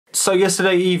So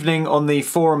yesterday evening on the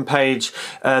forum page,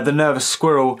 the nervous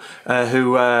squirrel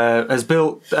who has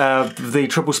built the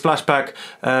triple splashback,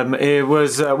 it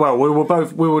was well,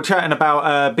 we were chatting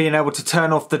about being able to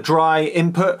turn off the dry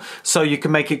input so you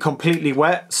can make it completely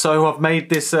wet. So I've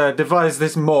made this devised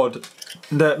this mod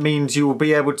that means you will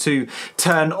be able to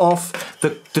turn off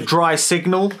the dry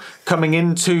signal coming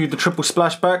into the triple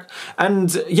splashback.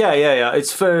 And yeah,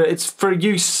 it's for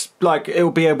use, like he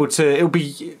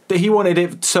wanted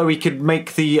it so he could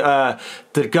make the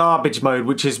garbage mode,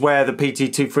 which is where the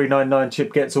PT2399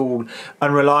 chip gets all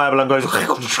unreliable and goes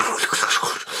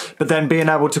but then being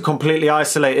able to completely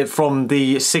isolate it from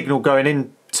the signal going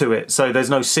into it, so there's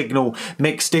no signal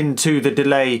mixed into the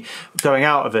delay going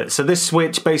out of it. So this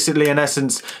switch basically in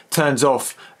essence turns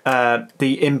off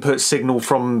the input signal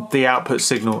from the output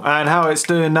signal, and how it's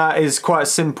doing that is quite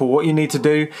simple. What you need to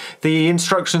do, the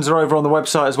instructions are over on the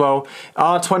website as well.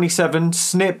 R27,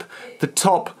 snip the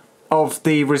top of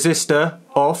the resistor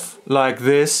off like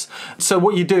this. So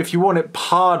what you do if you want it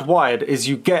hardwired is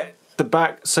you get the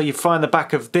back, so you find the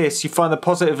back of this, you find the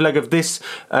positive leg of this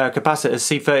capacitor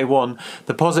C31,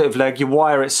 the positive leg, you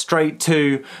wire it straight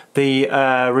to the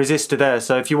resistor there,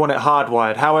 so if you want it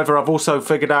hardwired. However, I've also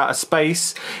figured out a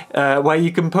space where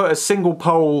you can put a single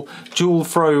pole dual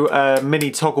throw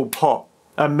mini toggle pot,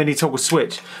 a mini toggle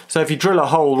switch. So if you drill a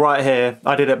hole right here,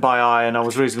 I did it by eye and I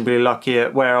was reasonably lucky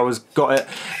at where I got it,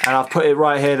 and I've put it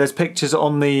right here. There's pictures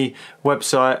on the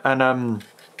website, and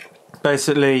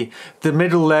basically the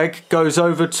middle leg goes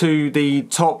over to the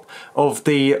top of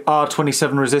the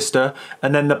R27 resistor,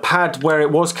 and then the pad where it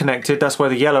was connected, that's where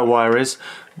the yellow wire is,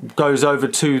 goes over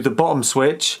to the bottom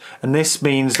switch. And this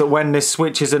means that when this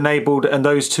switch is enabled and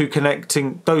those two are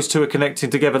connecting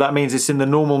together, that means it's in the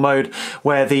normal mode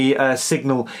where the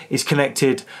signal is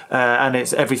connected and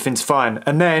everything's fine.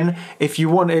 And then if you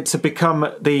want it to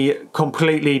become the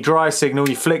completely dry signal,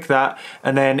 you flick that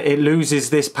and then it loses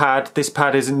this pad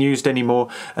isn't used anymore,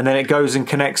 and then it goes and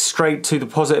connects straight to the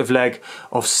positive leg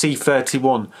of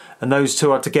C31, and those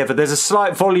two are together. There's a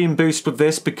slight volume boost with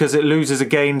this because it loses a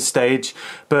gain stage,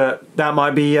 but that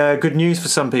might be good news for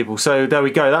some people. So there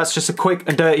we go. That's just a quick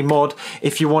and dirty mod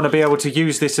if you want to be able to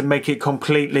use this and make it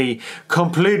completely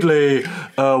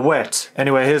wet.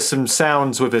 Anyway, here's some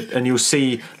sounds with it, and you'll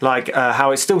see like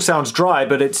how it still sounds dry,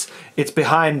 but it's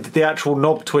behind the actual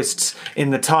knob twists in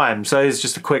the time. So it's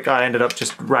just a quick, I ended up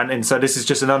just ranting. So this is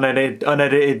just an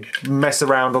unedited mess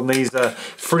around on these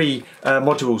free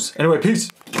modules. Anyway, peace.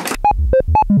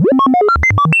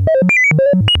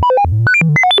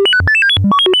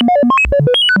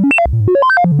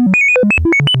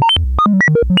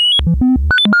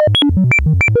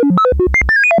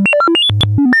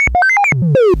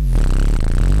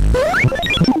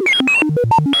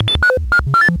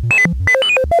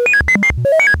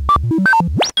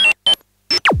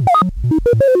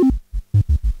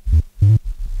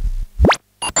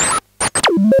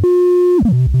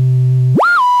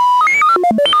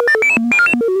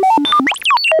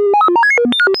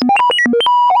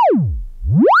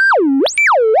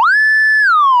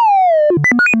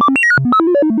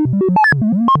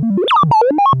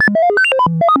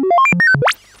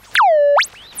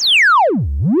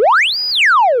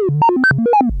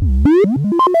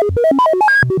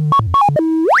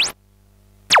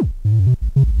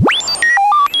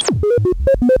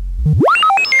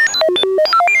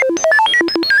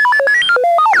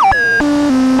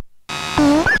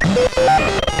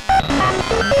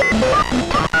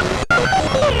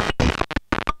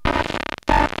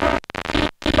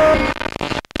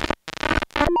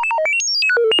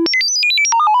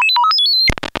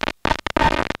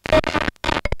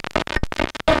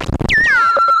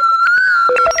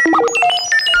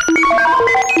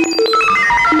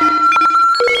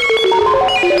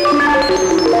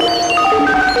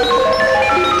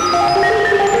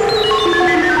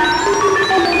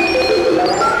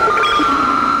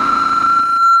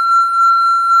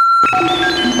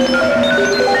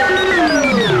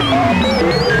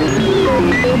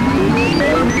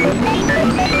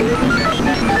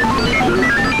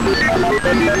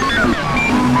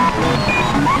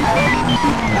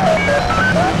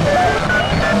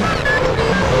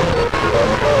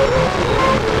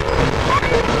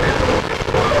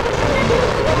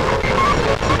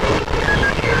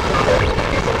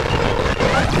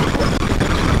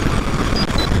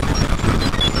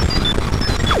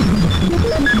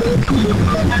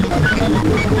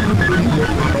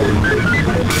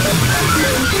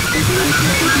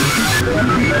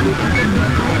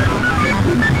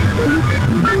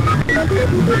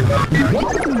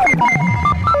 What?